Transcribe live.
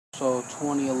So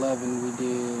 2011 we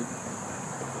did.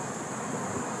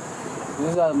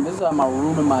 This is at my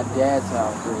room in my dad's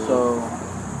house. Mm-hmm. So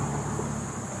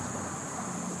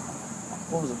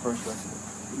what was the first record?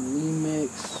 Remix,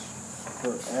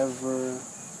 Forever.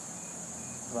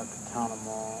 If I could count them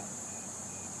all.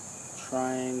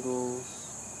 Triangles.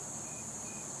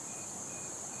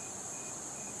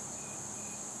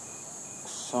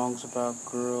 Songs about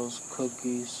girls,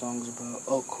 Cookies, songs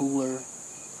about Cooler,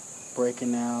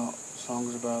 Breaking Out,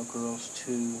 songs about girls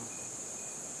too,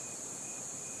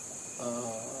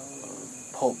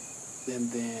 Pulp, and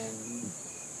then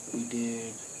we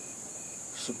did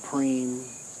Supreme,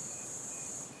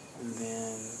 and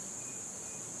then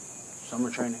Summer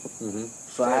Training. Mm-hmm.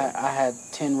 So I had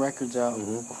 10 records out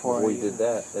before we did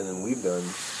that, and then we've done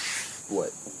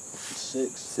what?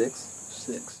 Six.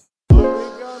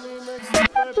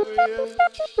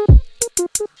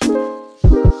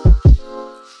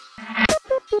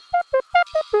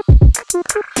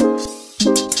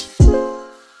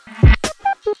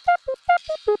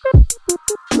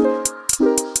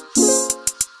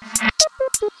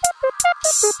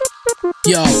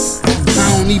 Yo,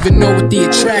 I don't even know what the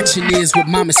attraction is with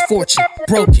my misfortune.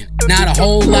 Broken, not a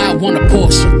whole lot want a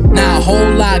portion. Now a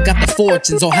whole lot got the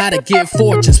fortunes on how to get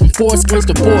fortunes. From force grins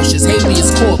to Porsches,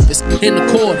 habeas corpus in the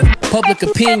court of public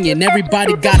opinion.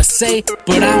 Everybody got a say,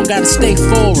 but I don't gotta stay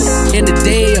for it. In the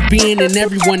day of being in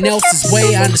everyone else's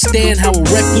way, I understand how a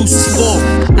recluse is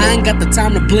forward. I ain't got the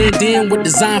time to blend in with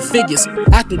design figures.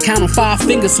 I can count on 5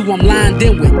 fingers who I'm lined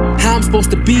in with. How I'm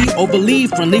supposed to be overly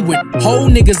friendly with whole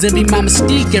niggas envy my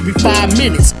mystique every 5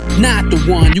 minutes. Not the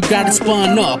one, you got it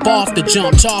spun up off the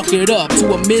jump, chalk it up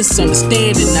to a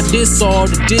misunderstanding. Now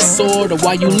disorder,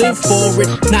 why you live for it?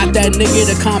 Not that nigga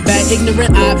to combat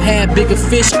ignorant. I've had bigger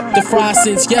fish to fry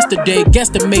since yesterday.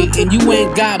 Guesstimating, you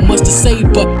ain't got much to say,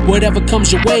 but whatever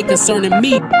comes your way concerning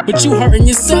me. But you hurting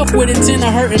yourself with intent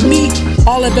of hurting me.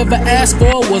 All I've ever asked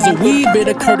for was a wee bit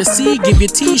of courtesy. Give your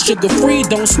tea sugar free,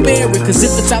 don't spare it. Cause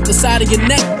if it's out the side of your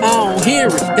neck, I don't hear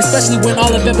it. Especially when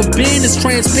all I've ever been is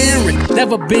transparent.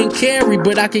 Never been carried,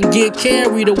 but I can get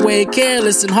carried away.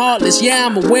 Careless and heartless, yeah,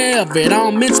 I'm aware of it. I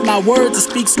don't mince my words or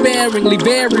speak sparingly.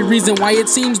 Very reason why it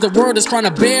seems the world is trying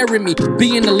to bury me.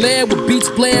 Be in the lair with beats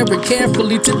blaring,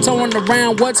 carefully tiptoeing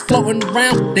around what's floating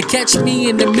around. They catch me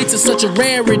in the mix of such a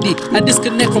rarity. I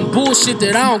disconnect from bullshit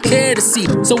that I don't care to see.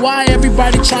 So why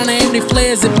everybody trying to aim their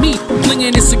flares at me?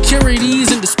 Flinging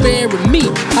insecurities and despair in me.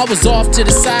 I was off to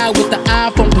the side with the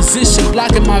iPhone position,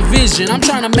 blocking my vision. I'm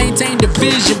trying to maintain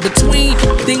division between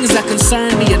things that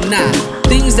concern me or not,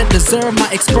 things that deserve my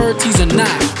expertise or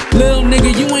not. Little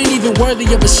nigga, you ain't even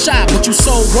worthy of a shot, but you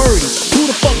so worried. Who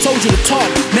the fuck told you to talk?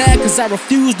 Mad cause I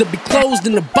refuse to be closed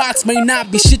in the box. May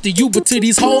not be shit to you, but to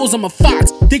these hoes I'm a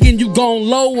fox. Thinking you gone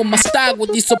low on my stock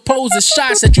with these supposed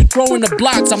shots that you throw in the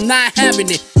blocks. I'm not having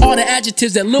it. All the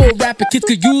adjectives that little rapper kids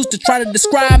could use to try to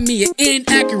describe me are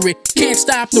inaccurate. Can't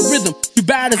stop the rhythm. You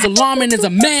bad as alarming as a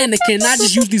mannequin. I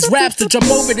just use these raps to jump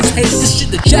over this hate. This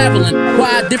shit the javelin.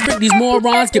 Why different? These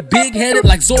morons get big-headed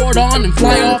like Zordon and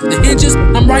fly off the hinges.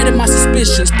 I'm right in my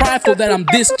suspicions, prideful that I'm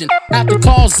distant. Out the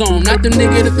call zone, not the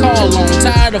nigga to call on.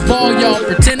 Tired of all y'all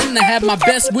pretending to have my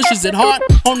best wishes at heart.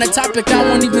 On that topic I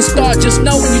won't even start. Just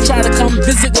know when you try to come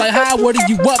visit like, hi, what are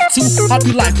you up to? I'll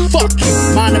be like, fuck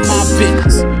you, minding my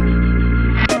business.